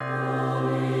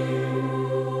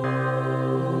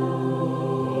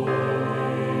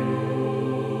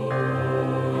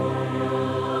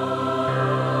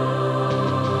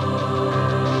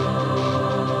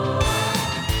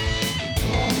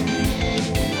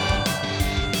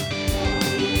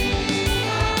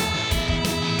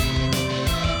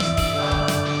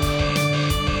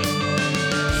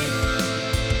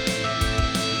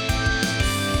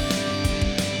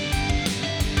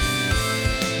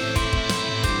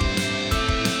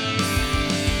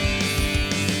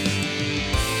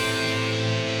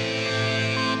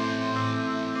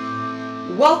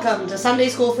Welcome to Sunday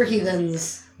School for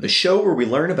Heathens, the show where we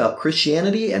learn about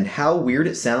Christianity and how weird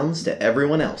it sounds to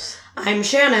everyone else. I'm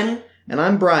Shannon. And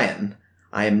I'm Brian.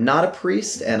 I am not a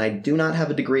priest, and I do not have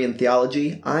a degree in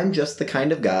theology. I'm just the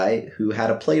kind of guy who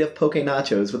had a plate of poke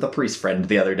nachos with a priest friend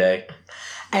the other day.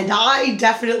 And I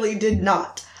definitely did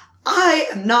not. I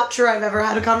am not sure I've ever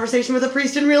had a conversation with a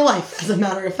priest in real life, as a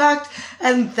matter of fact,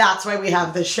 and that's why we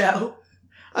have this show.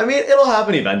 I mean, it'll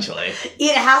happen eventually.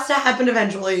 It has to happen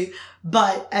eventually,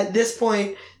 but at this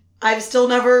point, I've still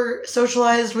never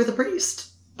socialized with a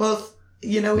priest. Both,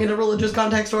 in a religious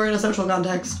context or in a social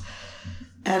context.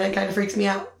 And it kind of freaks me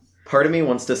out. Part of me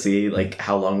wants to see,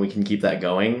 how long we can keep that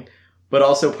going, but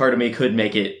also part of me could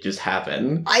make it just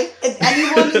happen. If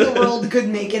anyone in the world could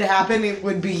make it happen, it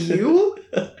would be you.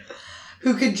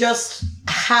 Who could just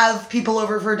have people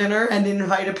over for dinner and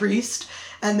invite a priest,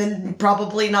 and then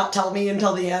probably not tell me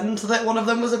until the end that one of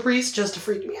them was a priest, just to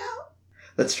freak me out.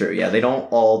 That's true, yeah. They don't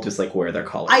all just, wear their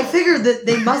collar. I figured that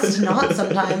they must not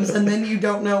sometimes, and then you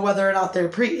don't know whether or not they're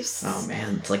priests. Oh,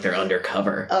 man. It's like they're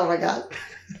undercover. Oh, my God.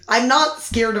 I'm not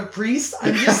scared of priests.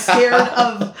 I'm just scared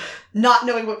of not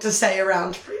knowing what to say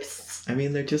around priests. I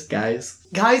mean, they're just guys.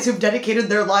 Guys who've dedicated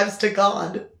their lives to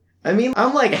God. I mean,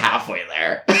 I'm halfway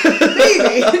there.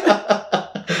 Maybe.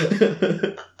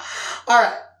 All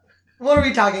right. What are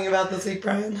we talking about this week,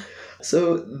 Brian?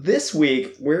 So this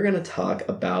week, we're going to talk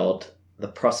about the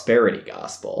prosperity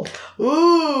gospel.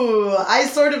 Ooh, I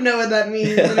sort of know what that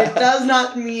means, and it does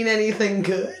not mean anything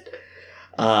good.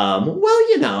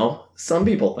 Well, some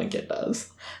people think it does.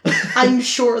 I'm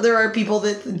sure there are people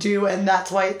that do, and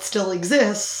that's why it still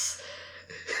exists.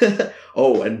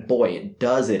 Oh, and boy,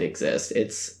 does it exist.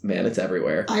 It's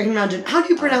everywhere. I can imagine. How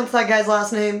do you pronounce that guy's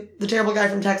last name? The terrible guy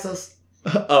from Texas.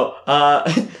 Joel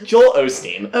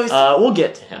Osteen. We'll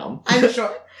get to him. I'm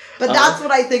sure. But that's what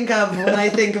I think of when I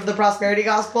think of the prosperity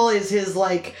gospel, is his,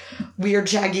 weird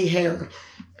shaggy hair.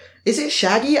 Is it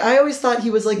shaggy? I always thought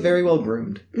he was, very well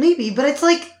groomed. Maybe, but it's,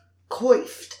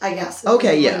 coiffed, I guess.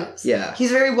 Okay, yeah. He's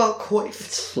very well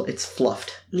coiffed. It's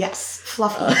fluffed. Yes,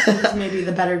 fluffy is maybe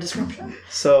the better description.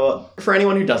 So, for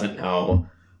anyone who doesn't know,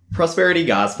 prosperity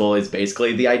gospel is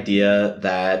basically the idea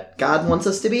that God wants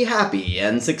us to be happy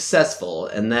and successful,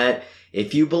 and that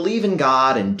if you believe in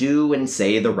God and do and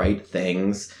say the right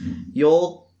things,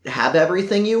 you'll have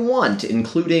everything you want,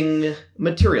 including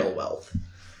material wealth,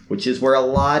 which is where a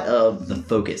lot of the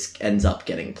focus ends up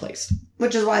getting placed.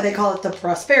 Which is why they call it the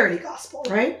prosperity gospel,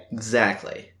 right?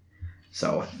 Exactly.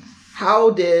 So, how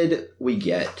did we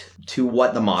get to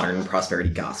what the modern prosperity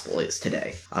gospel is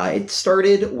today? It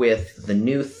started with the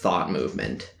New Thought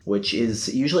movement, which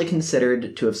is usually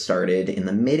considered to have started in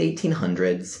the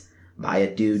mid-1800s by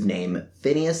a dude named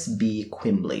Phineas B.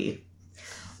 Quimby.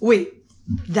 Wait,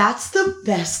 that's the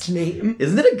best name.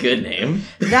 Isn't it a good name?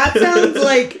 That sounds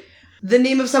like the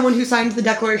name of someone who signed the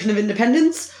Declaration of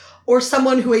Independence, or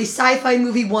someone who a sci-fi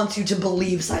movie wants you to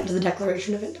believe signed the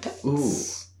Declaration of Independence.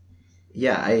 Ooh.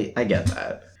 Yeah, I get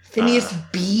that. Phineas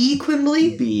B.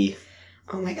 Quimby? B.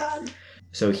 Oh my God.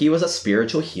 So he was a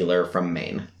spiritual healer from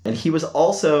Maine. And he was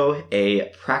also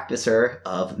a practicer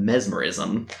of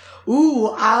mesmerism. Ooh,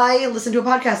 I listened to a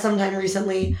podcast sometime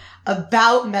recently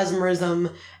about mesmerism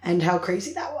and how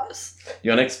crazy that was. You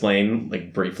want to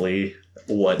explain, briefly,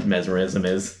 what mesmerism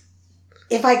is?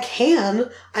 If I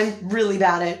can, I'm really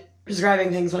bad at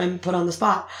describing things when I'm put on the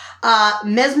spot.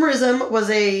 Mesmerism was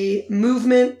a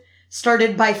movement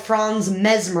started by Franz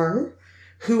Mesmer,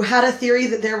 who had a theory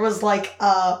that there was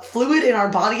a fluid in our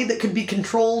body that could be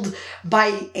controlled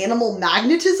by animal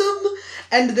magnetism,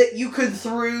 and that you could,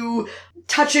 through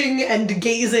touching and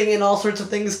gazing and all sorts of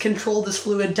things, control this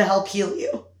fluid to help heal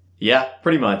you. Yeah,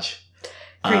 pretty much.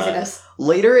 Craziness.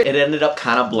 Later, it ended up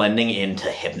kind of blending into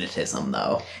hypnotism,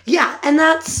 though. Yeah, and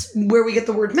that's where we get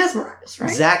the word mesmerize, right?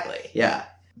 Exactly, yeah.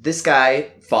 This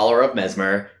guy, follower of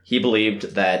Mesmer, he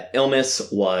believed that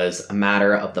illness was a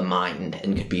matter of the mind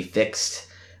and could be fixed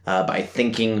by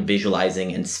thinking,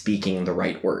 visualizing, and speaking the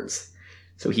right words.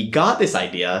 So he got this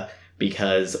idea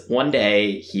because one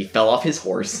day he fell off his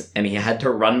horse and he had to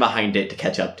run behind it to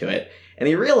catch up to it. And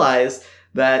he realized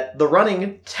that the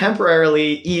running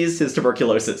temporarily eased his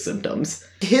tuberculosis symptoms.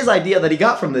 His idea that he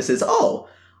got from this is,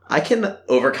 I can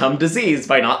overcome disease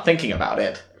by not thinking about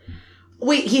it.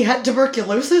 Wait, he had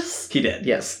tuberculosis? He did,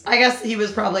 yes. I guess he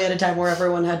was probably at a time where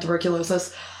everyone had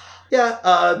tuberculosis.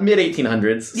 Yeah,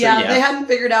 mid-1800s. So yeah, they hadn't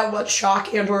figured out what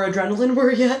shock and or adrenaline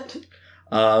were yet.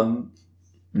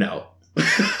 No.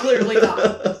 Clearly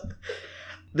not.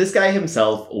 This guy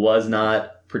himself was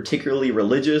not particularly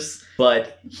religious,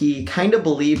 but he kind of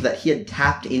believed that he had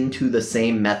tapped into the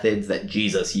same methods that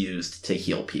Jesus used to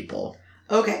heal people.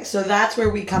 Okay, so that's where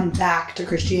we come back to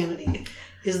Christianity.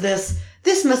 Is this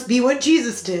must be what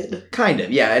Jesus did. Kind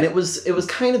of, yeah. And it was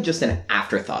kind of just an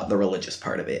afterthought, the religious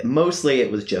part of it. Mostly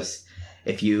it was just,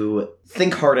 if you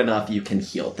think hard enough, you can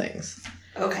heal things.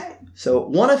 Okay. So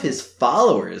one of his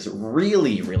followers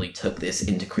really, really took this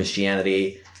into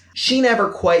Christianity. She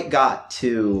never quite got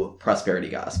to prosperity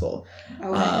gospel.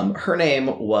 Okay. Her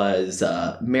name was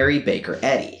Mary Baker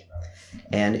Eddy.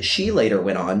 And she later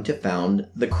went on to found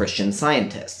the Christian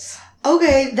Scientists.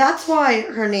 Okay, that's why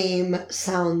her name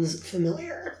sounds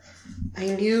familiar. I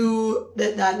knew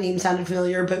that name sounded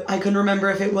familiar, but I couldn't remember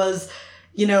if it was,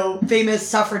 famous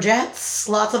suffragettes.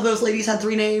 Lots of those ladies had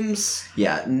 3 names.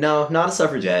 Yeah, no, not a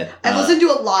suffragette. I've listened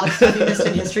to a lot of stuff you missed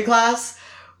in history class,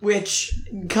 which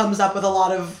comes up with a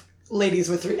lot of ladies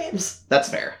with 3 names. That's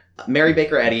fair. Mary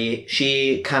Baker Eddy,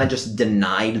 she kind of just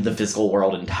denied the physical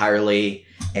world entirely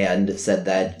and said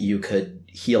that you could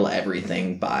heal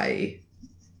everything by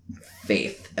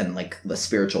faith, and the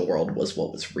spiritual world was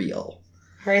what was real.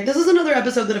 All right, this is another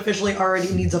episode that officially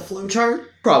already needs a flowchart.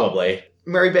 Probably.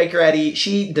 Mary Baker Eddy,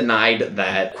 she denied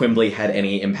that Quimbley had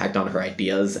any impact on her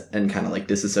ideas and kind of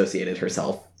disassociated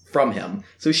herself from him.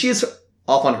 So she's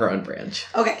off on her own branch.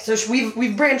 Okay, so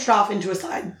we've branched off into a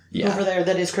side over there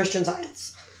that is Christian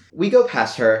Science. We go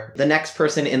past her. The next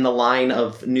person in the line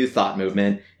of New Thought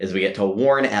movement is we get to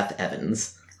Warren F.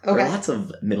 Evans. Okay. There are lots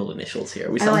of middle initials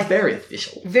here. We sound very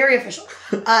official. Very official.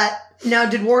 Now,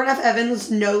 did Warren F.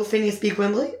 Evans know Phineas B.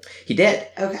 Quimbley? He did.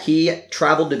 Okay. He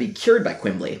traveled to be cured by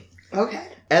Quimbley. Okay.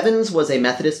 Evans was a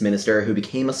Methodist minister who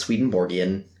became a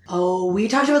Swedenborgian. Oh, we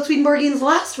talked about Swedenborgians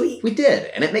last week. We did,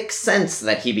 and it makes sense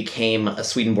that he became a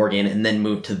Swedenborgian and then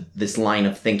moved to this line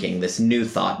of thinking, this New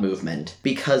Thought movement,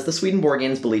 because the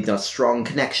Swedenborgians believed in a strong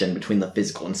connection between the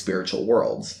physical and spiritual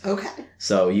worlds. Okay.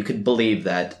 So you could believe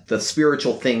that the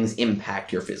spiritual things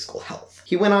impact your physical health.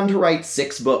 He went on to write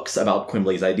 6 books about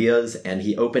Quimbley's ideas, and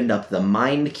he opened up the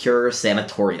Mind Cure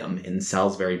Sanatorium in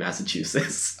Salisbury,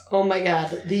 Massachusetts. Oh my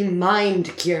god, the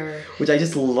Mind Cure. Which I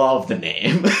just love the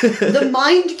name. The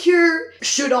Mind Cure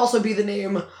should also be the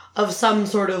name of some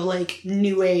sort of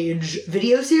new age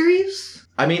video series.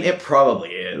 I mean, it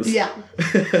probably is. Yeah.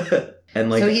 And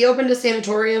so he opened a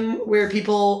sanatorium where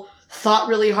people thought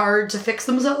really hard to fix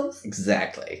themselves?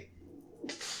 Exactly.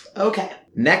 Okay.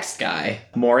 Next guy,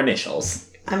 more initials.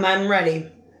 I'm ready.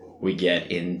 We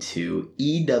get into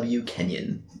E.W.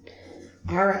 Kenyon.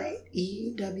 Alright,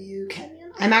 E.W.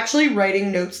 Kenyon. I'm actually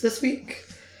writing notes this week.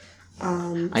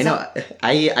 I know.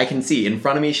 I can see. In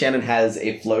front of me, Shannon has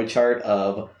a flowchart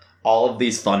of all of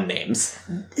these fun names.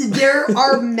 There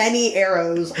are many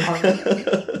arrows on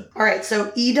them. Alright,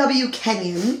 so E.W.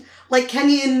 Kenyon. Like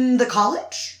Kenyon the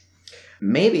college?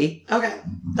 Maybe. Okay.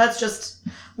 That's just...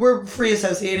 We're free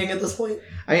associating at this point.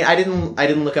 I mean, I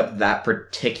didn't look up that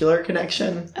particular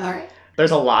connection. Alright.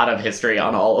 There's a lot of history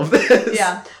on all of this.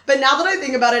 Yeah. But now that I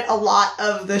think about it, a lot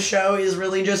of the show is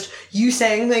really just you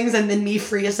saying things and then me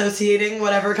free associating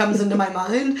whatever comes into my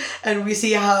mind, and we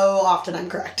see how often I'm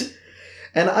correct.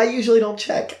 And I usually don't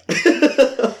check.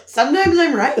 Sometimes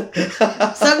I'm right.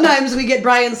 Sometimes we get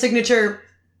Brian's signature,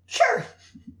 sure.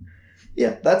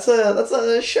 Yeah, that's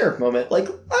a sure moment.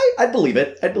 I believe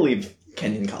it. I believe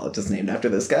Kenyon College is named after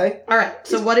this guy. Alright,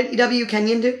 so what did E.W.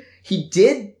 Kenyon do? He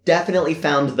did definitely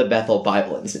found the Bethel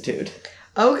Bible Institute.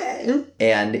 Okay.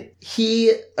 And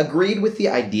he agreed with the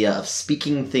idea of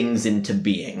speaking things into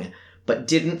being, but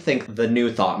didn't think the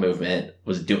New Thought movement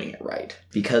was doing it right.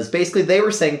 Because basically they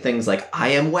were saying things like, I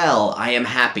am well, I am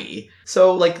happy.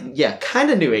 So,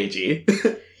 kind of new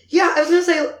agey. Yeah, I was going to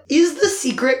say, is The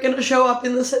Secret going to show up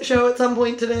in the show at some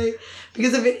point today?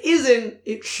 Because if it isn't,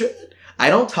 it should. I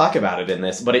don't talk about it in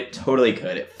this, but it totally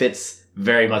could. It fits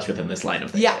very much within this line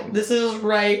of thinking. Yeah, this is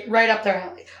right up their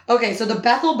alley. Okay, so the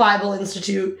Bethel Bible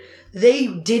Institute, they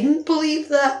didn't believe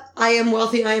that I am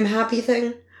wealthy, I am happy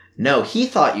thing? No, he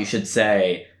thought you should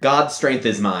say, God's strength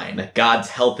is mine, God's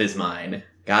health is mine,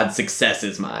 God's success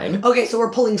is mine. Okay, so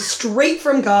we're pulling straight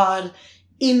from God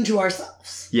into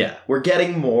ourselves. Yeah, we're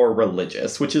getting more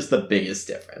religious, which is the biggest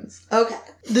difference. Okay.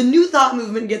 The New Thought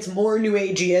movement gets more New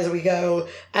Agey as we go,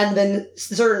 and then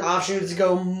certain offshoots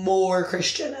go more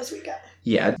Christian as we go.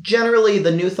 Yeah, generally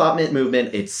the New Thought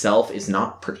movement itself is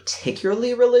not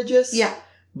particularly religious. Yeah.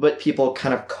 But people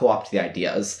kind of co-opt the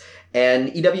ideas.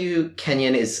 And E.W.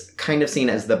 Kenyon is kind of seen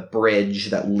as the bridge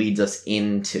that leads us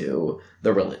into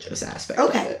the religious aspect of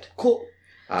it. Okay, cool.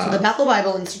 So the Bethel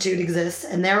Bible Institute exists,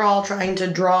 and they're all trying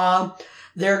to draw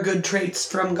their good traits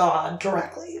from God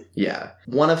directly. Yeah.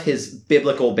 One of his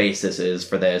biblical bases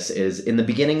for this is in the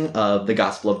beginning of the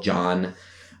Gospel of John,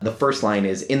 the first line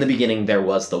is, in the beginning there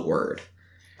was the Word.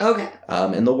 Okay.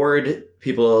 And the Word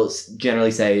people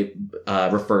generally say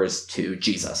refers to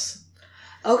Jesus.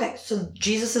 Okay, so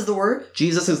Jesus is the word?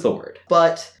 Jesus is the word.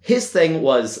 But his thing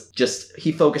was just,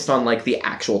 he focused on like the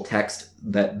actual text,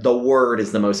 that the word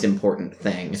is the most important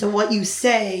thing. So what you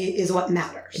say is what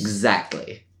matters.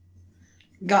 Exactly.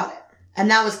 Got it.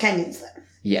 And that was Kenyon's then.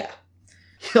 Yeah.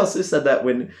 He also said that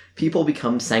when people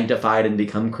become sanctified and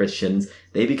become Christians,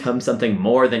 they become something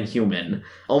more than human,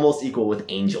 almost equal with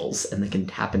angels, and they can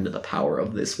tap into the power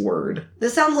of this word.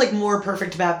 This sounds like more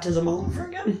perfect baptism all over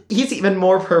again. He's even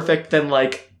more perfect than,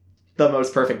 like, the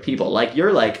most perfect people. Like,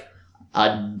 you're, like,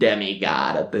 a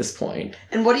demigod at this point.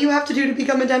 And what do you have to do to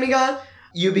become a demigod?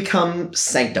 You become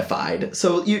sanctified.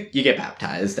 So you get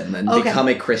baptized and then become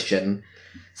a Christian.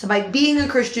 So by being a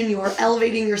Christian, you are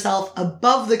elevating yourself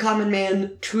above the common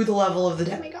man to the level of the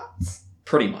demigods.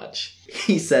 Pretty much.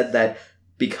 He said that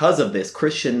because of this,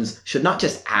 Christians should not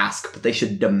just ask, but they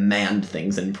should demand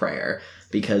things in prayer,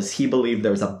 because he believed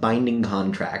there was a binding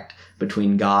contract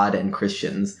between God and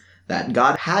Christians, that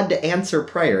God had to answer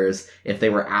prayers if they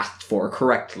were asked for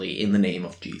correctly in the name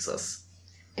of Jesus.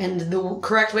 And the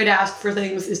correct way to ask for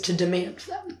things is to demand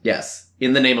them. Yes,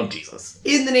 in the name of Jesus.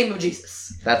 In the name of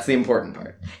Jesus. That's the important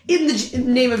part. In the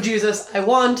name of Jesus, I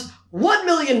want $1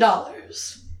 million.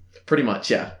 Pretty much,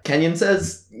 yeah. Kenyon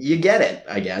says, you get it,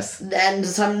 I guess. And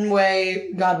some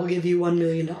way, God will give you $1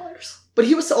 million. But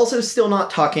he was also still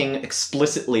not talking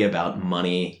explicitly about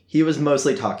money. He was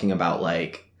mostly talking about,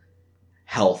 like,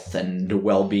 health and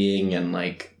well-being and,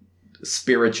 like,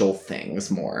 spiritual things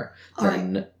more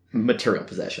than material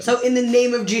possessions. So in the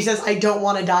name of Jesus, I don't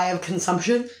want to die of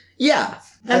consumption? Yeah.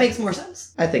 That makes more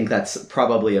sense. I think that's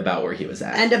probably about where he was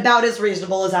at. And about as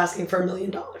reasonable as asking for $1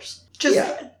 million. Just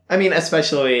saying. I mean,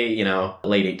 especially,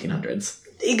 late 1800s.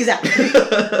 Exactly.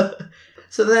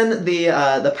 So then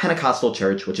the Pentecostal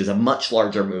church, which is a much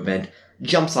larger movement,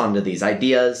 jumps onto these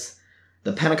ideas.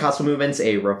 The Pentecostal movement's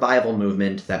a revival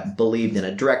movement that believed in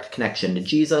a direct connection to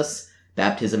Jesus,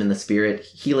 baptism in the Spirit,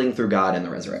 healing through God, and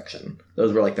the resurrection.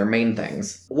 Those were like their main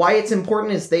things. Why it's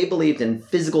important is they believed in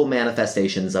physical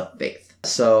manifestations of faith.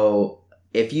 So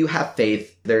if you have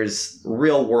faith, there's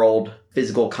real world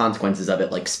physical consequences of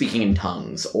it, like speaking in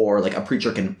tongues, or like a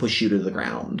preacher can push you to the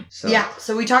ground. So. Yeah,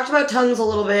 so we talked about tongues a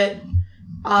little bit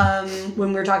when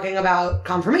we were talking about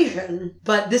confirmation,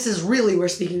 but this is really where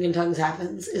speaking in tongues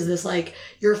happens, is this like,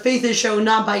 your faith is shown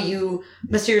not by you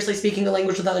mysteriously speaking a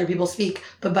language that other people speak,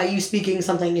 but by you speaking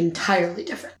something entirely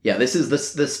different. Yeah, this is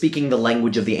the speaking the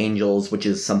language of the angels, which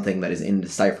is something that is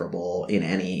indecipherable in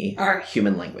any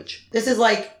human language. This is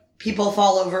like people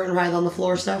fall over and writhe on the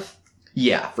floor stuff?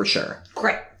 Yeah, for sure.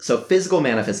 Great. So physical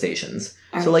manifestations.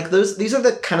 So like these are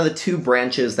the kind of the two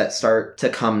branches that start to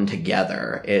come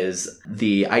together, is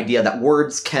the idea that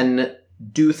words can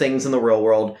do things in the real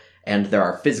world, and there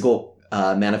are physical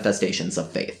manifestations of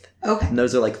faith. Okay. And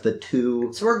those are like the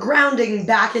two. So we're grounding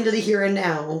back into the here and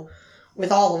now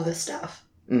with all of this stuff.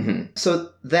 Mm-hmm.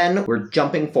 So then we're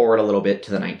jumping forward a little bit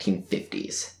to the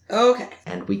 1950s. Okay.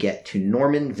 And we get to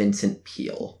Norman Vincent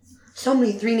Peale. So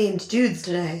many three-named dudes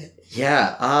today.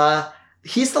 Yeah,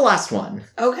 he's the last one.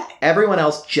 Okay. Everyone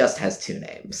else just has two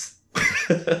names.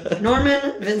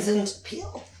 Norman Vincent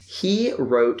Peale. He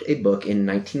wrote a book in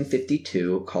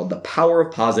 1952 called The Power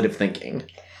of Positive Thinking.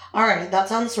 Alright, that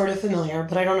sounds sort of familiar,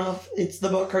 but I don't know if it's the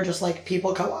book or just like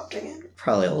people co-opting it.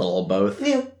 Probably a little of both.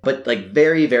 Yeah. But like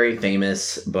very, very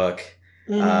famous book.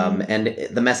 Mm-hmm. And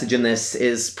the message in this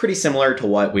is pretty similar to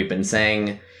what we've been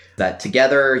saying, that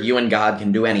together you and God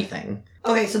can do anything.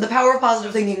 Okay, so The Power of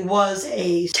Positive Thinking was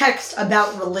a text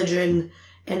about religion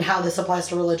and how this applies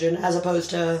to religion, as opposed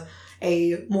to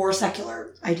a more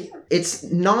secular idea. It's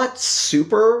not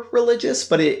super religious,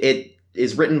 but it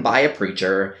is written by a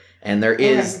preacher, and there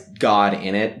is God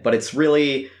in it, but it's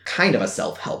really kind of a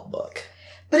self-help book.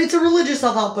 But it's a religious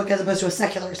self-help book as opposed to a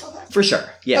secular self-help. For sure,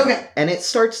 yeah. Okay. And it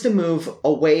starts to move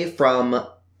away from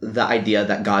the idea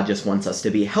that God just wants us to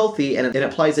be healthy, and it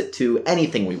applies it to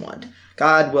anything we want.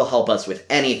 God will help us with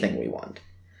anything we want.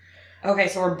 Okay,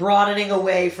 so we're broadening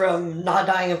away from not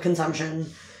dying of consumption,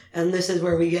 and this is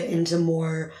where we get into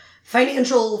more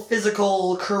financial,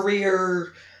 physical,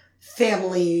 career,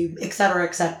 family, etc.,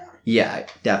 etc. Yeah,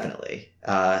 definitely.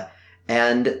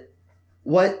 And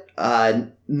what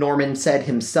Norman said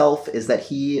himself is that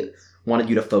he wanted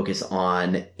you to focus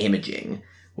on imaging,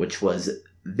 which was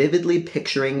vividly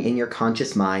picturing in your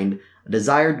conscious mind a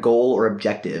desired goal or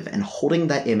objective and holding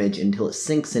that image until it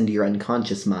sinks into your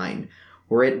unconscious mind,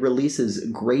 where it releases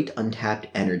great untapped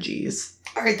energies.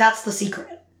 All right, that's the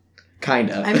secret.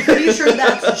 Kind of. I'm pretty sure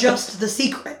that's just the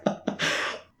secret.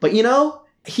 But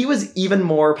he was even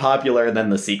more popular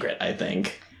than The Secret, I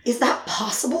think. Is that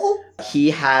possible?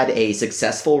 He had a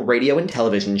successful radio and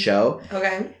television show.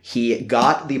 Okay. He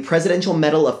got the Presidential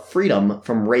Medal of Freedom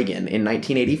from Reagan in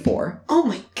 1984. Oh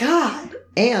my god.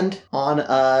 And on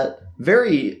a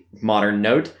very modern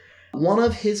note, one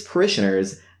of his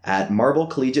parishioners at Marble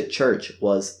Collegiate Church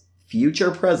was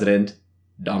future President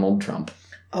Donald Trump.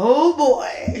 Oh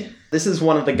boy. This is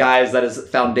one of the guys that is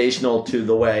foundational to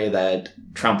the way that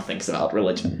Trump thinks about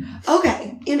religion.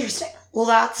 Okay, interesting. Well,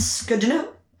 that's good to know,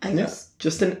 I guess. Yeah,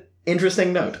 just an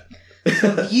interesting note.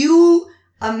 So if you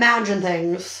imagine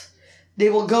things, they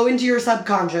will go into your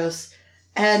subconscious,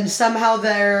 and somehow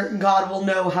God will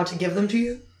know how to give them to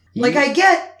you. Like, I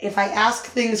get, if I ask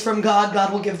things from God,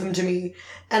 God will give them to me.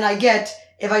 And I get,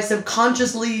 if I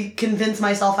subconsciously convince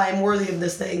myself I am worthy of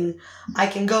this thing, I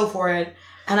can go for it.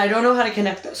 And I don't know how to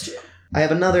connect those two. I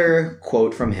have another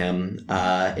quote from him.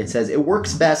 It says, "It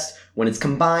works best when it's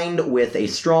combined with a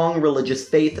strong religious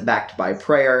faith backed by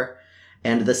prayer,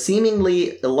 and the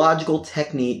seemingly illogical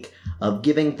technique of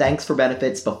giving thanks for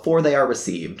benefits before they are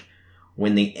received.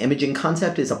 When the imaging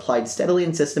concept is applied steadily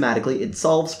and systematically, it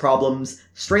solves problems,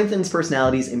 strengthens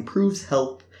personalities, improves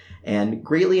health, and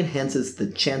greatly enhances the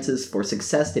chances for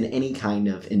success in any kind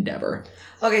of endeavor."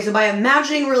 Okay, so by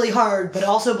imagining really hard, but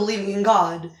also believing in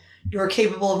God, you're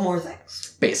capable of more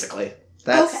things. Basically.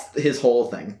 That's his whole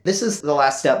thing. This is the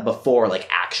last step before,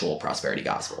 actual prosperity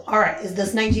gospel. All right, is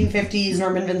this 1950s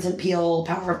Norman Vincent Peale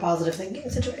power of positive thinking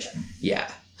situation? Yeah.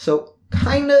 So,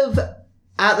 kind of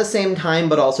at the same time,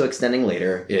 but also extending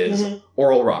later, is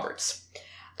Oral Roberts.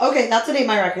 Okay, that's a name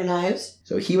I recognize.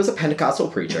 So, he was a Pentecostal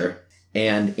preacher,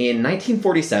 and in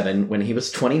 1947, when he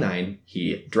was 29,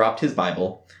 he dropped his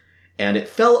Bible, and it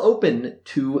fell open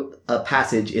to a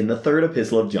passage in the third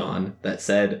epistle of John that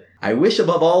said, "I wish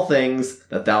above all things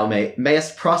that thou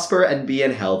mayest prosper and be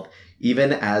in health,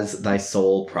 even as thy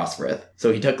soul prospereth."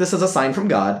 So he took this as a sign from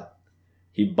God,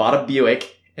 he bought a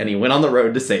Buick, and he went on the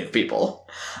road to save people.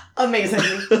 Amazing.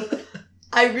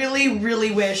 I really, really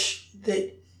wish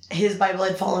that his Bible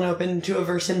had fallen open to a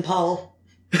verse in Paul.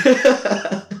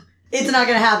 It's not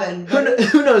going to happen.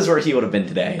 Who knows where he would have been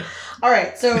today? All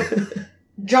right, so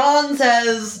John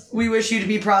says, "We wish you to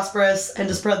be prosperous and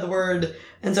to spread the word,"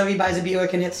 and so he buys a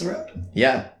Buick and hits the road.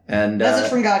 Yeah, and message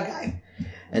from God guy.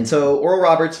 And so Oral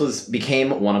Roberts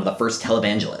became one of the first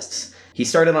televangelists. He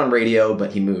started on radio,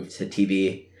 but he moved to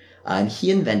TV, and he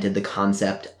invented the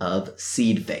concept of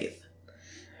seed faith.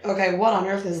 Okay, what on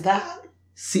earth is that?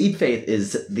 Seed faith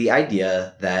is the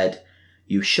idea that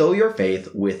you show your faith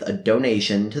with a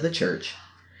donation to the church,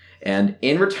 and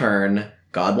in return,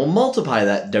 God will multiply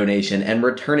that donation and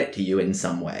return it to you in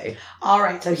some way. All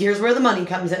right, so here's where the money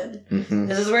comes in. Mm-hmm.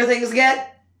 This is where things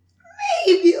get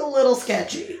maybe a little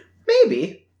sketchy.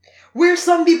 Maybe. Where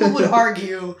some people would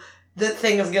argue that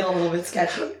things get a little bit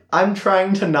sketchy. I'm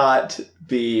trying to not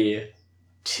be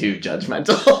too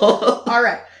judgmental. All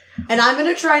right. And I'm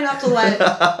going to try not to let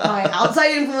my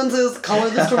outside influences color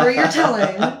the story you're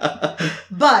telling.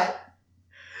 But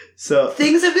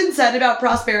things have been said about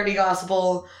prosperity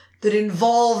gospel that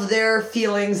involve their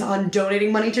feelings on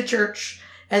donating money to church,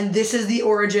 and this is the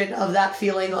origin of that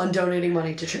feeling on donating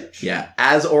money to church. Yeah,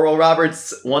 as Oral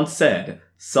Roberts once said,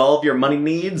 solve your money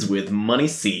needs with money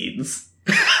seeds.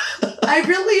 I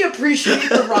really appreciate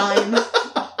the rhyme.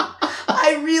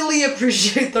 I really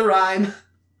appreciate the rhyme.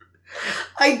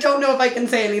 I don't know if I can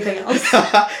say anything else.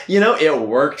 It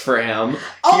worked for him.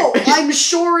 Oh, I'm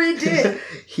sure it did.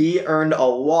 He earned a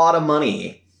lot of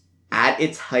money. At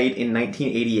its height in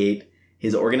 1988,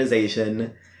 his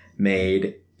organization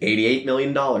made $88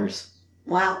 million.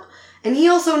 Wow. And he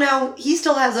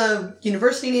still has a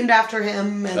university named after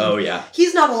him. And oh, yeah.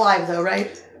 He's not alive, though,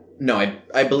 right? No,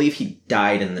 I believe he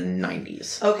died in the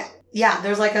 90s. Okay. Yeah,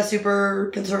 there's a super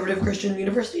conservative Christian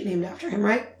university named after him,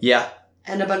 right? Yeah.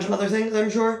 And a bunch of other things, I'm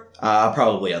sure?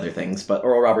 Probably other things, but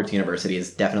Oral Roberts University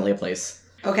is definitely a place.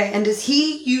 Okay, and does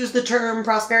he use the term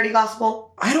prosperity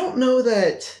gospel? I don't know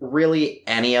that really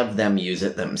any of them use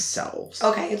it themselves.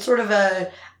 Okay, it's sort of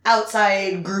a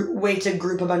outside way to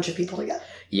group a bunch of people together.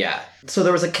 Yeah. So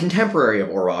there was a contemporary of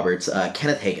Oral Roberts,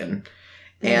 Kenneth Hagin,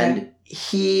 and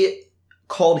he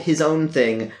called his own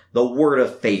thing the Word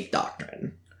of Faith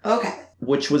doctrine. Okay.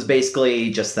 Which was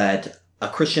basically just that a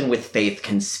Christian with faith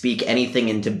can speak anything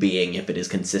into being if it is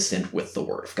consistent with the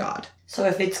Word of God. So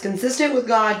if it's consistent with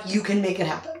God, you can make it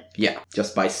happen. Yeah,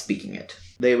 just by speaking it.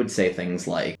 They would say things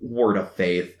like Word of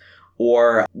Faith,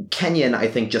 or Kenyon, I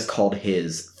think, just called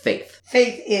his faith.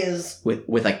 Faith is...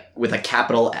 With a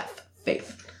capital F.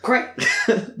 Faith. Great.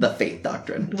 The faith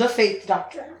doctrine. The faith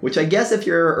doctrine. Which I guess if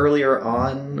you're earlier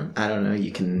on, I don't know,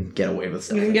 you can get away with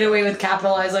stuff. You can get away with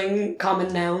capitalizing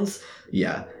common nouns.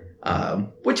 Yeah.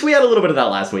 Which we had a little bit of that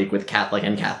last week with Catholic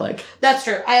and Catholic. That's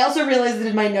true. I also realized that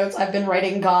in my notes I've been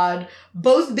writing God,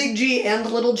 both big G and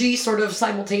little g, sort of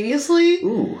simultaneously.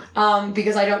 Ooh.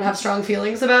 Because I don't have strong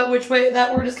feelings about which way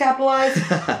that word is capitalized.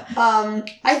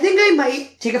 I think I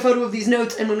might take a photo of these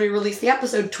notes and when we release the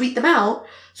episode, tweet them out.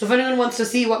 So if anyone wants to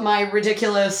see what my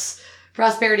ridiculous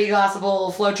prosperity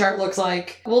gospel flowchart looks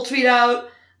like, we'll tweet out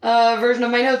a version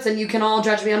of my notes and you can all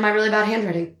judge me on my really bad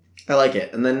handwriting. I like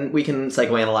it. And then we can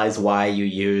psychoanalyze why you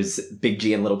use big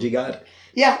G and little g God.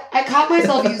 Yeah, I caught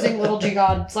myself using little g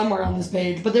God somewhere on this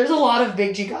page, but there's a lot of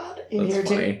big G God in That's here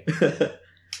funny. too.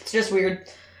 It's just weird.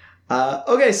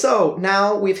 Okay, so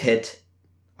now we've hit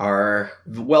our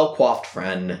well-coiffed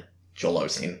friend, Joel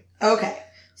Osteen. Okay,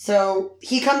 so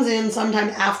he comes in sometime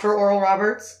after Oral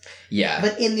Roberts, Yeah.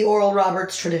 but in the Oral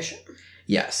Roberts tradition.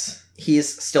 Yes.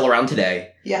 He's still around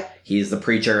today. Yeah. He's the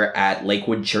preacher at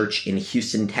Lakewood Church in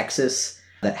Houston, Texas,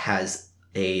 that has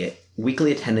a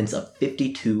weekly attendance of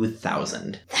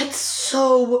 52,000. That's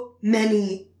so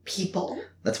many people.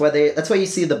 That's why you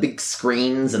see the big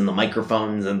screens and the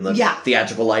microphones and the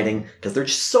theatrical lighting, because there's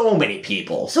just so many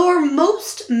people. So are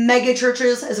most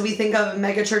megachurches, as we think of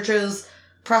megachurches,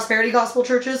 prosperity gospel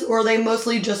churches, or are they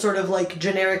mostly just sort of like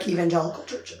generic evangelical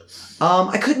churches?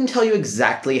 I couldn't tell you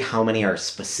exactly how many are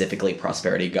specifically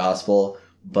prosperity gospel,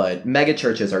 but mega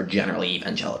churches are generally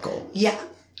evangelical. Yeah.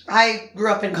 I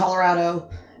grew up in Colorado,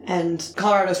 and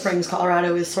Colorado Springs,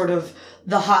 Colorado is sort of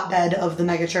the hotbed of the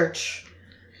megachurch.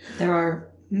 There are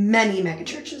many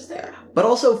megachurches there. But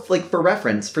also, like, for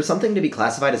reference, for something to be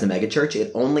classified as a megachurch,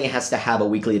 it only has to have a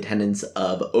weekly attendance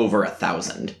of over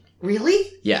 1,000.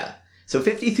 Really? Yeah. So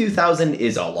 52,000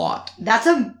 is a lot. That's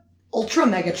a ultra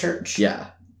megachurch. Yeah.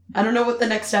 I don't know what the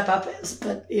next step up is,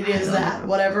 but it is that,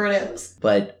 whatever it is.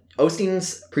 But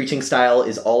Osteen's preaching style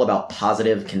is all about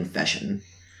positive confession.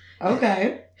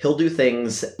 Okay. He'll do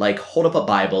things like hold up a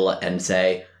Bible and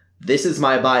say, "This is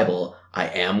my Bible. I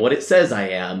am what it says I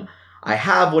am. I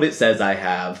have what it says I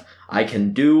have. I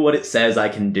can do what it says I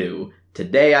can do.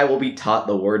 Today I will be taught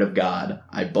the word of God.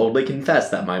 I boldly confess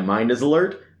that my mind is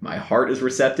alert, my heart is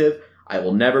receptive. I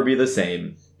will never be the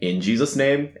same. In Jesus'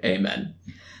 name, amen."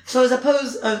 So as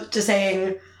opposed to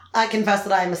saying, I confess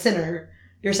that I am a sinner,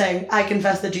 you're saying, I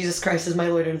confess that Jesus Christ is my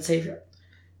Lord and Savior.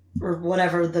 Or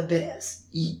whatever the bit is.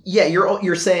 Yeah,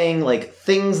 you're saying, like,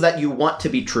 things that you want to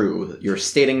be true. You're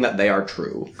stating that they are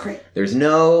true. Great. There's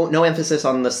no emphasis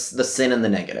on the sin and the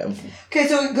negative. Okay,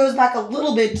 so it goes back a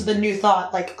little bit to the new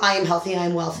thought, like, I am healthy, I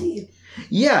am wealthy.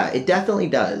 Yeah, it definitely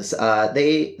does.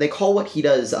 They call what he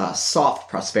does soft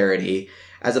prosperity,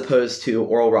 as opposed to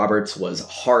Oral Roberts was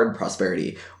hard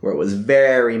prosperity, where it was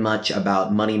very much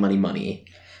about money, money, money.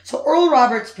 So Oral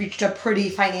Roberts preached a pretty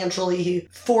financially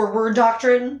forward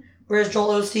doctrine, whereas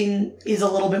Joel Osteen is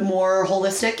a little bit more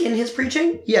holistic in his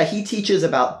preaching. Yeah, he teaches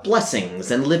about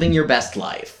blessings and living your best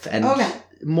life, and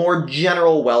more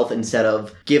general wealth instead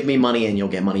of give me money and you'll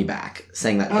get money back,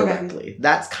 saying that directly.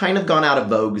 That's kind of gone out of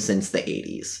vogue since the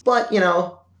 80s. But,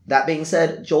 that being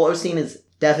said, Joel Osteen is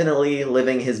definitely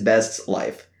living his best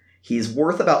life. He's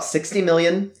worth about $60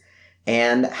 million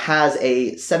and has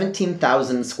a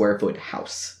 17,000 square foot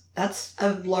house. That's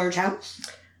a large house.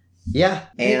 Yeah,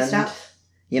 Big stuff.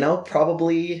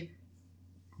 Probably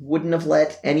wouldn't have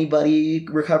let anybody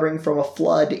recovering from a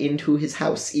flood into his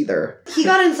house either. He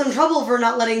got in some trouble for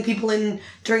not letting people in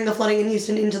during the flooding in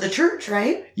Houston into the church,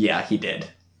 right? Yeah, he did.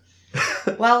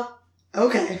 Well,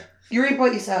 okay. You reap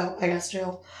what you sow, I guess,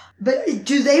 Jill. But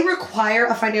do they require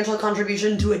a financial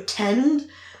contribution to attend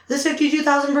this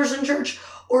 52,000 person church?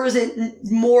 Or is it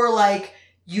more like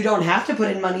you don't have to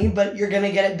put in money, but you're going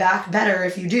to get it back better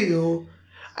if you do?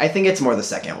 I think it's more the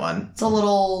second one. It's a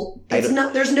little...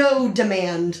 There's no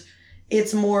demand.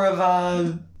 It's more of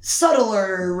a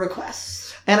subtler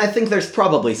request. And I think there's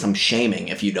probably some shaming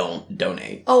if you don't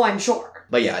donate. Oh, I'm sure.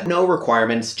 But yeah, no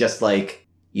requirements, just like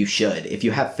you should. If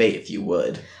you have faith, you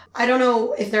would. I don't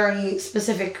know if there are any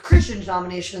specific Christian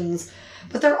denominations,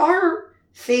 but there are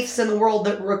faiths in the world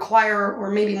that require,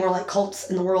 or maybe more like cults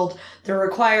in the world, that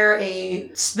require a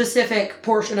specific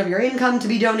portion of your income to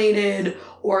be donated,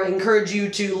 or encourage you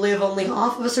to live only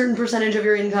off of a certain percentage of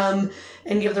your income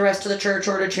and give the rest to the church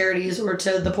or to charities or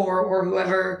to the poor or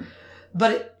whoever.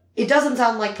 But it doesn't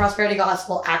sound like prosperity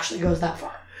gospel actually goes that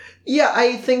far. Yeah,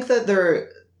 I think that there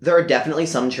are definitely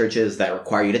some churches that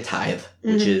require you to tithe,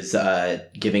 which is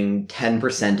giving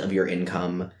 10% of your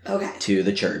income to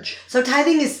the church. So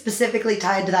tithing is specifically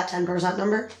tied to that 10%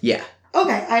 number? Yeah.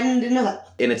 Okay, I didn't know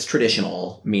that. In its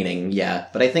traditional meaning, yeah.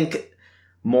 But I think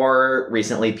more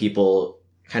recently people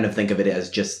kind of think of it as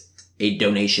just a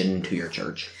donation to your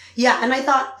church. Yeah, and I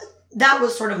thought that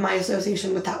was sort of my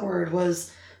association with that word,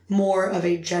 was more of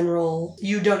a general,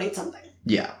 you donate something.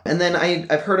 Yeah. And then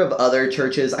I've heard of other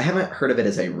churches. I haven't heard of it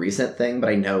as a recent thing, but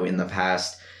I know in the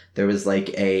past there was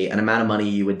like an amount of money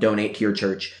you would donate to your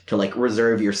church to like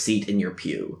reserve your seat in your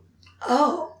pew.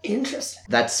 Oh, interesting.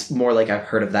 That's more like I've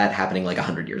heard of that happening like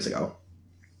 100 years ago.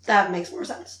 That makes more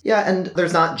sense. Yeah, and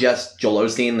there's not just Joel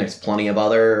Osteen. There's plenty of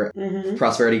other Mm-hmm.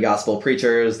 prosperity gospel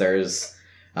preachers. There's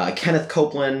Kenneth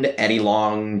Copeland, Eddie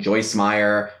Long, Joyce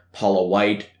Meyer, Paula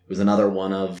White, who's another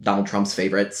one of Donald Trump's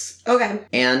favorites. Okay.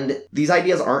 And these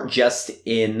ideas aren't just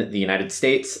in the United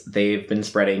States. They've been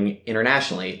spreading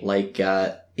internationally. Like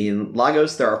in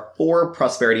Lagos, there are 4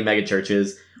 prosperity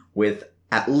megachurches with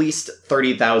at least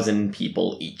 30,000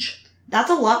 people each.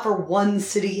 That's a lot for one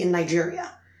city in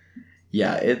Nigeria.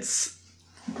 Yeah, it's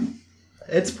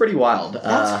pretty wild.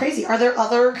 That's crazy. Are there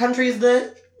other countries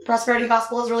that prosperity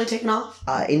gospel has really taken off?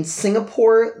 In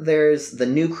Singapore, there's the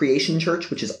New Creation Church,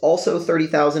 which is also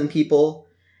 30,000 people.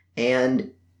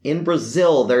 And in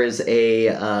Brazil, there's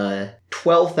a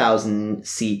 12,000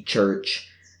 seat church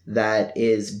that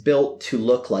is built to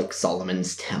look like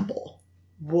Solomon's Temple.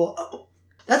 Whoa.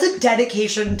 That's a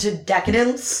dedication to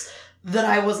decadence that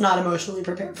I was not emotionally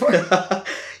prepared for.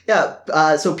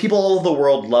 Yeah, so people all over the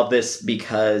world love this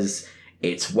because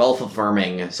it's wealth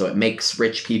affirming, so it makes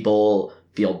rich people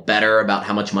feel better about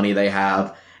how much money they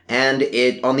have. And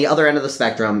it, on the other end of the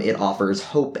spectrum, it offers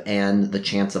hope and the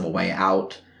chance of a way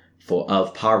out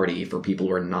of poverty for people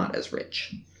who are not as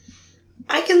rich.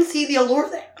 I can see the allure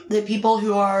there. The people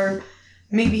who are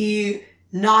maybe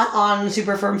not on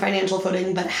super firm financial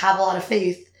footing but have a lot of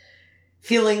faith,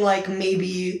 feeling like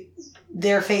maybe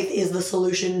their faith is the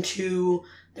solution to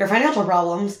their financial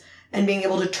problems, and being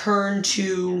able to turn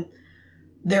to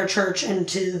their church and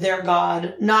to their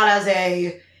God, not as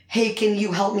a, hey, can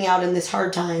you help me out in this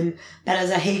hard time, but as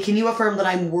a, hey, can you affirm that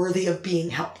I'm worthy of being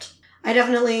helped? I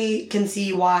definitely can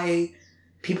see why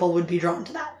people would be drawn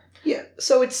to that. Yeah,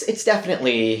 so it's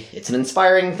definitely, it's an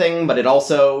inspiring thing, but it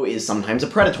also is sometimes a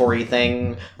predatory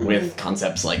thing with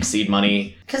concepts like seed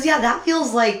money. Because, yeah, that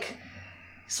feels like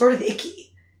sort of icky.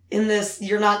 In this,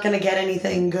 you're not going to get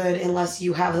anything good unless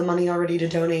you have the money already to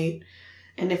donate.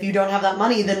 And if you don't have that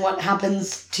money, then what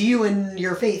happens to you and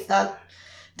your faith? That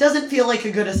doesn't feel like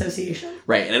a good association.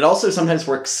 Right, and it also sometimes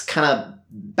works kind of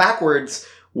backwards,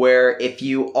 where if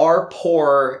you are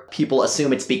poor, people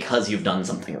assume it's because you've done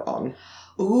something wrong.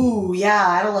 Ooh, yeah,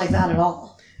 I don't like that at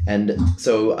all. And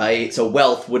so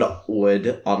wealth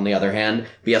would on the other hand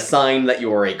be a sign that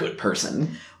you are a good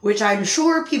person. Which I'm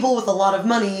sure people with a lot of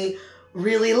money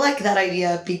really like that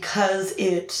idea because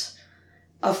it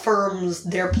affirms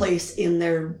their place in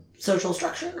their social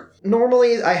structure.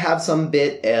 Normally, I have some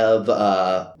bit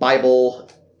of Bible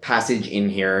passage in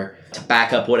here to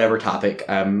back up whatever topic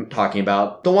I'm talking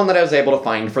about. The one that I was able to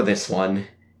find for this one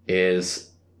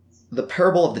is the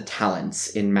parable of the talents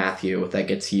in Matthew that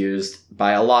gets used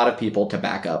by a lot of people to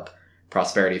back up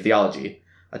prosperity theology.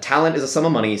 A talent is a sum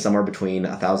of money somewhere between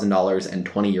 $1,000 and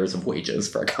 20 years of wages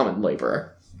for a common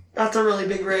laborer. That's a really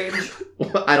big range.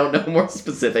 I don't know more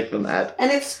specific than that.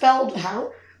 And it's spelled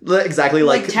how? Exactly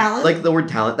like talent? Like the word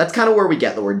talent. That's kind of where we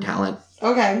get the word talent.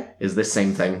 Okay. Is this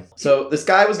same thing. So this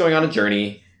guy was going on a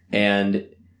journey, and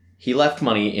he left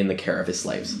money in the care of his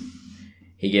slaves.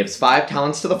 He gives 5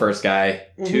 talents to the first guy,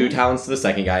 2 talents to the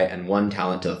second guy, and 1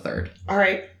 talent to the third. All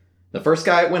right. The first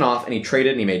guy went off, and he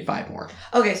traded, and he made 5 more.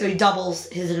 Okay, so he doubles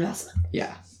his investment.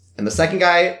 Yeah. And the second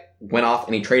guy went off,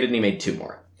 and he traded, and he made 2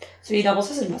 more. So he doubles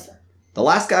his investment. The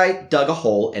last guy dug a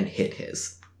hole and hit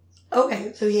his.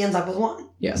 Okay, so he ends up with 1.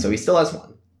 Yeah, so he still has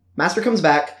 1. Master comes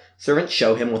back, servants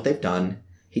show him what they've done.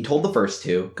 He told the first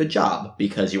 2, good job,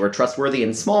 because you are trustworthy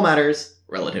in small matters,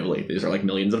 relatively, these are like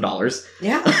millions of dollars.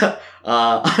 Yeah.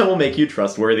 I will make you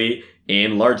trustworthy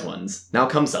in large ones. Now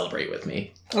come celebrate with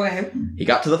me. Okay. He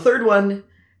got to the third one,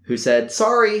 who said,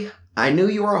 sorry, I knew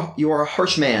you are a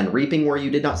harsh man, reaping where you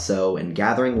did not sow, and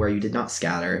gathering where you did not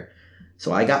scatter.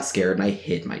 So I got scared and I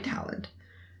hid my talent.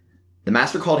 The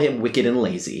master called him wicked and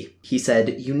lazy. He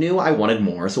said, you knew I wanted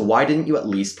more, so why didn't you at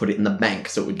least put it in the bank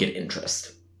so it would get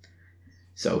interest?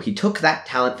 So he took that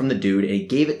talent from the dude and he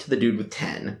gave it to the dude with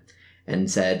 10 and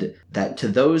said that to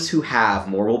those who have,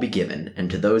 more will be given,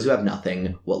 and to those who have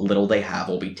nothing, what little they have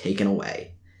will be taken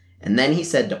away. And then he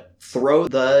said to throw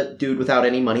the dude without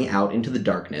any money out into the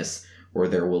darkness, where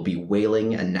there will be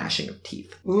wailing and gnashing of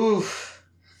teeth. Oof.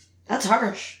 That's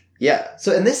harsh. Yeah,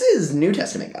 so, and this is New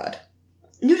Testament God.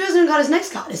 New Testament God is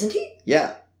nice God, isn't he?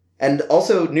 Yeah. And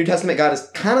also, New Testament God is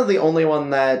kind of the only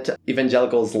one that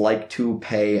evangelicals like to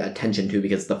pay attention to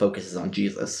because the focus is on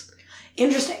Jesus.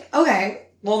 Interesting. Okay.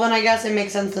 Well, then I guess it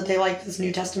makes sense that they like this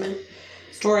New Testament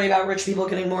story about rich people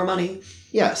getting more money.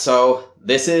 Yeah, so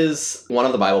this is one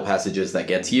of the Bible passages that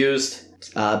gets used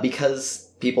because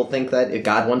people think that if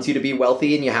God wants you to be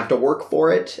wealthy and you have to work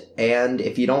for it, and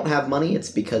if you don't have money, it's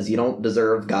because you don't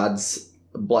deserve God's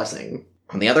blessing.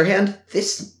 On the other hand,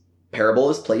 this parable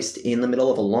is placed in the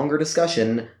middle of a longer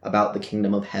discussion about the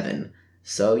kingdom of heaven.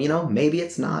 So, maybe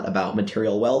it's not about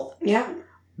material wealth. Yeah.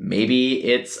 Maybe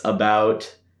it's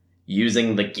about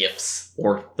using the gifts,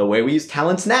 or the way we use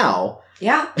talents now.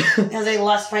 Yeah, as a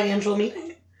less financial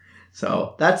meaning.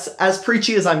 So, that's as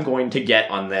preachy as I'm going to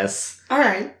get on this. All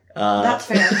right. That's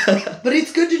fair. But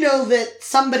it's good to know that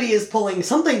somebody is pulling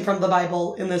something from the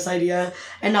Bible in this idea,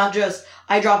 and not just,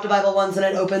 I dropped a Bible once and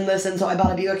it opened this, and so I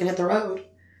bought a Buick and hit the road.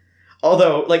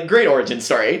 Although, great origin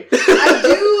story. I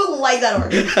do like that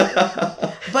origin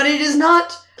story. But it is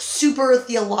not super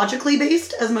theologically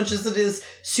based as much as it is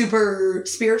super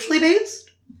spiritually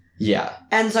based. Yeah.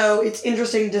 And so it's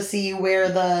interesting to see where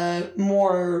the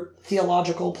more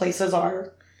theological places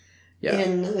are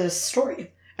in this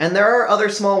story. And there are other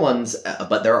small ones,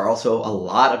 but there are also a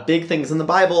lot of big things in the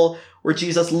Bible where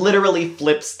Jesus literally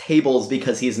flips tables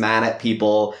because he's mad at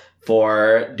people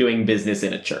for doing business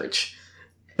in a church.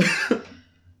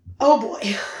 Oh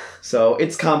boy. So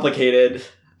it's complicated.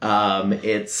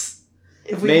 It's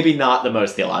maybe not the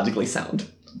most theologically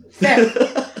sound. Fair.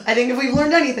 I think if we've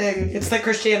learned anything, it's that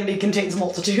Christianity contains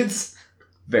multitudes.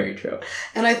 Very true.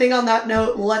 And I think on that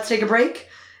note, let's take a break.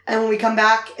 And when we come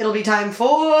back, it'll be time for...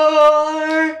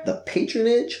 the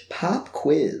Patronage Pop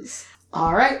Quiz.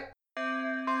 All right.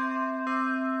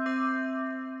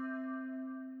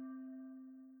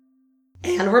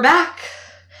 And we're back.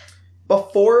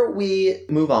 Before we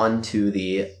move on to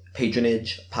the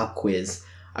Patronage Pop Quiz,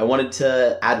 I wanted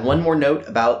to add one more note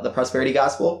about the Prosperity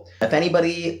Gospel. If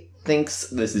anybody thinks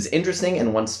this is interesting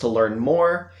and wants to learn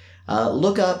more,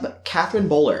 look up Catherine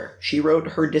Bowler. She wrote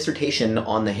her dissertation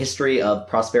on the history of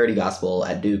Prosperity Gospel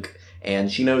at Duke, and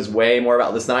she knows way more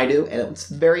about this than I do, and it's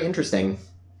very interesting.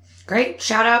 Great.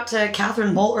 Shout out to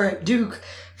Catherine Bowler at Duke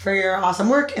for your awesome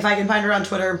work. If I can find her on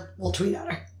Twitter, we'll tweet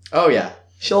at her. Oh, yeah.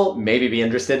 She'll maybe be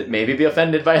interested, maybe be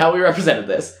offended by how we represented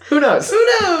this. Who knows? Who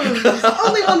knows? There's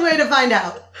only one way to find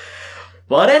out.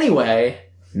 But anyway,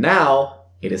 now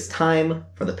it is time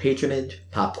for the Patronage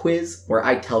Pop Quiz, where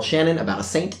I tell Shannon about a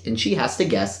saint, and she has to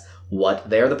guess what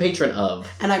they're the patron of.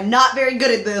 And I'm not very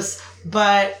good at this,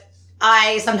 but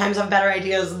I sometimes have better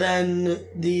ideas than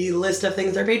the list of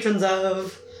things they're patrons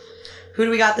of. Who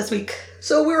do we got this week?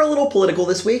 So we're a little political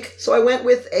this week, so I went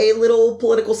with a little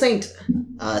political saint.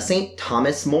 Saint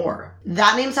Thomas More.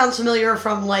 That name sounds familiar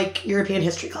from, European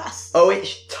history class. Oh, it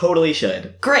totally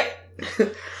should. Great.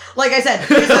 Like I said,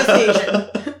 free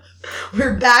association.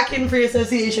 We're back in free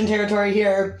association territory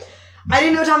here. I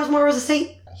didn't know Thomas More was a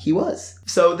saint. He was.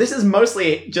 So this is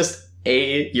mostly just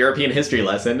a European history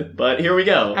lesson, but here we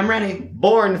go. I'm ready.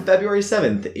 Born February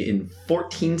 7th in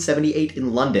 1478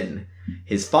 in London.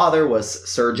 His father was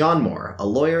Sir John More, a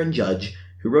lawyer and judge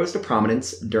who rose to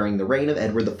prominence during the reign of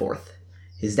Edward IV.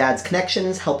 His dad's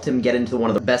connections helped him get into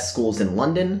one of the best schools in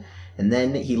London, and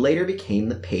then he later became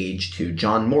the page to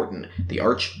John Morton, the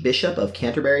Archbishop of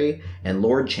Canterbury and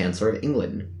Lord Chancellor of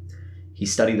England. He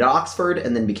studied at Oxford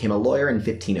and then became a lawyer in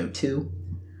 1502.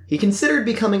 He considered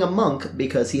becoming a monk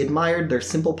because he admired their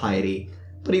simple piety,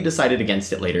 but he decided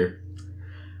against it later.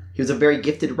 He was a very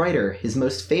gifted writer. His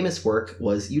most famous work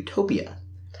was Utopia,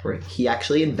 where he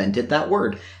actually invented that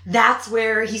word. That's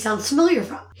where he sounds familiar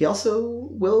from. He also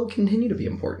will continue to be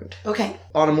important. Okay.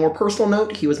 On a more personal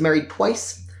note, he was married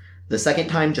twice. The second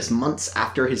time just months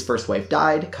after his first wife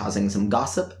died, causing some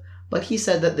gossip, but he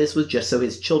said that this was just so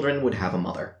his children would have a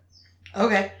mother.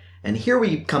 Okay. And here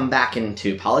we come back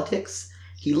into politics.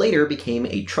 He later became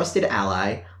a trusted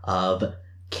ally of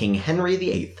King Henry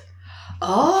VIII.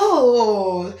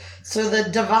 Oh, so the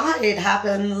divide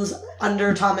happens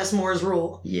under Thomas More's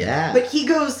rule. Yeah. But he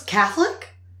goes Catholic?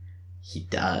 He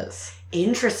does.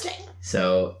 Interesting.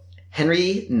 So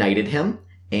Henry knighted him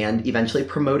and eventually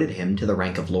promoted him to the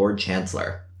rank of Lord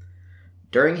Chancellor.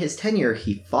 During his tenure,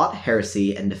 he fought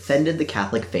heresy and defended the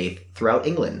Catholic faith throughout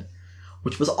England,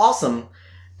 which was awesome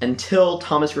until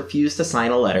Thomas refused to sign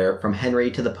a letter from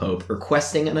Henry to the Pope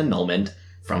requesting an annulment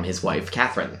from his wife,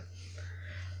 Catherine.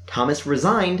 Thomas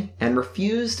resigned and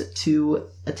refused to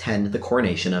attend the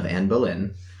coronation of Anne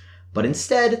Boleyn, but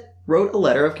instead wrote a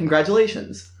letter of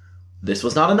congratulations. This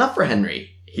was not enough for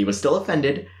Henry. He was still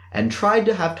offended and tried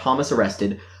to have Thomas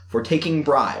arrested for taking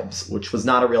bribes, which was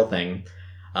not a real thing.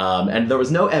 And there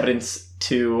was no evidence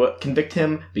to convict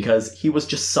him because he was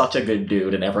just such a good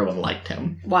dude and everyone liked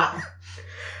him. Wow.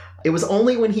 It was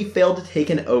only when he failed to take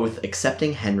an oath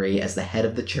accepting Henry as the head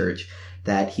of the church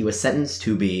that he was sentenced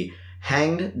to be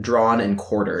hanged, drawn, and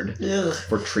quartered Ugh.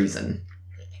 for treason.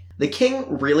 The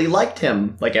king really liked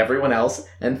him, like everyone else,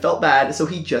 and felt bad, so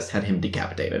he just had him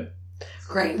decapitated.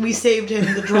 Great. We saved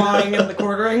him the drawing and the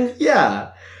quartering.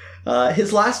 Yeah.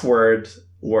 His last words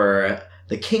were,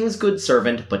 "The king's good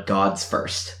servant, but God's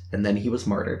first." And then he was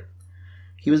martyred.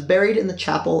 He was buried in the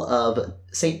chapel of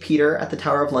St. Peter at the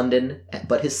Tower of London,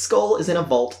 but his skull is in a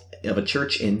vault of a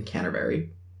church in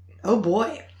Canterbury. Oh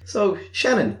boy. So,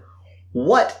 Shannon,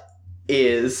 what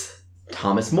is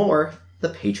Thomas More the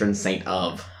patron saint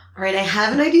of? All right, I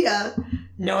have an idea.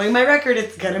 Knowing my record,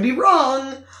 it's gonna be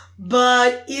wrong.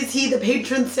 But is he the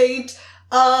patron saint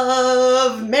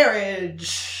of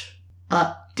marriage?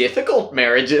 Difficult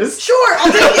marriages. Sure,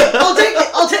 I'll take it. I'll take it.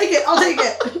 I'll take it. I'll take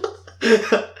it.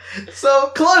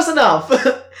 So, close enough.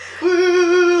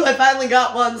 Woo! I finally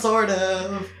got one, sort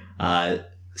of.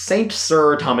 Saint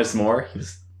Sir Thomas More, he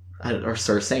was, or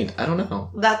Sir Saint, I don't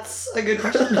know. That's a good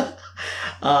question.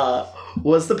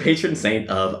 Was the patron saint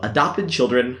of adopted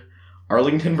children,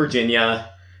 Arlington, Virginia,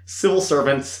 civil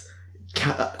servants,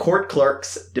 court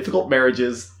clerks, difficult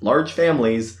marriages, large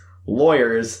families,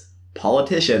 lawyers,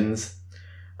 politicians,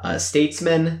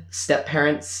 statesmen,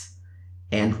 step-parents,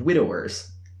 and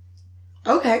widowers.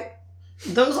 Okay.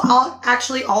 Those all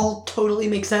totally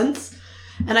make sense.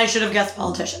 And I should have guessed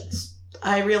politicians.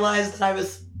 I realized that I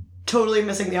was totally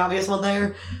missing the obvious one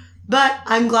there. But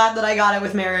I'm glad that I got it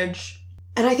with marriage.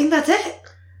 And I think that's it.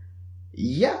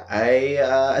 Yeah,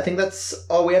 I think that's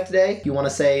all we have today. You want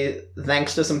to say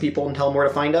thanks to some people and tell them where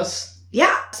to find us?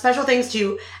 Yeah. Special thanks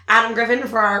to Adam Griffin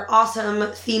for our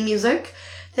awesome theme music.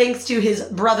 Thanks to his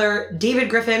brother, David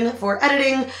Griffin, for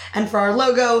editing and for our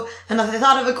logo. And I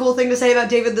thought of a cool thing to say about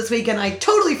David this week, and I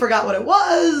totally forgot what it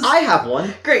was. I have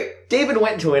one. Great. David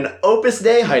went to an Opus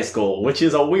Dei high school, which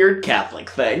is a weird Catholic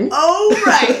thing. Oh,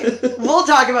 right. We'll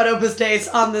talk about Opus Dei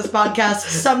on this podcast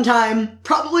sometime,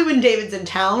 probably when David's in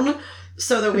town,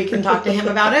 so that we can talk to him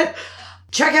about it.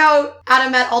 Check out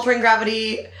Adam at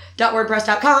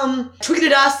alteringravity.wordpress.com. Tweet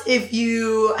at us if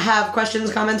you have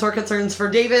questions, comments, or concerns for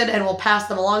David, and we'll pass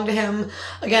them along to him.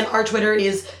 Again, our Twitter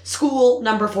is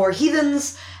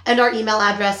school4heathens, and our email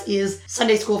address is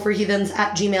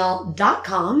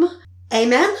sundayschoolforheathens@gmail.com.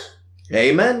 Amen?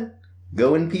 Amen.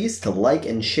 Go in peace to like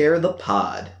and share the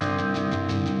pod.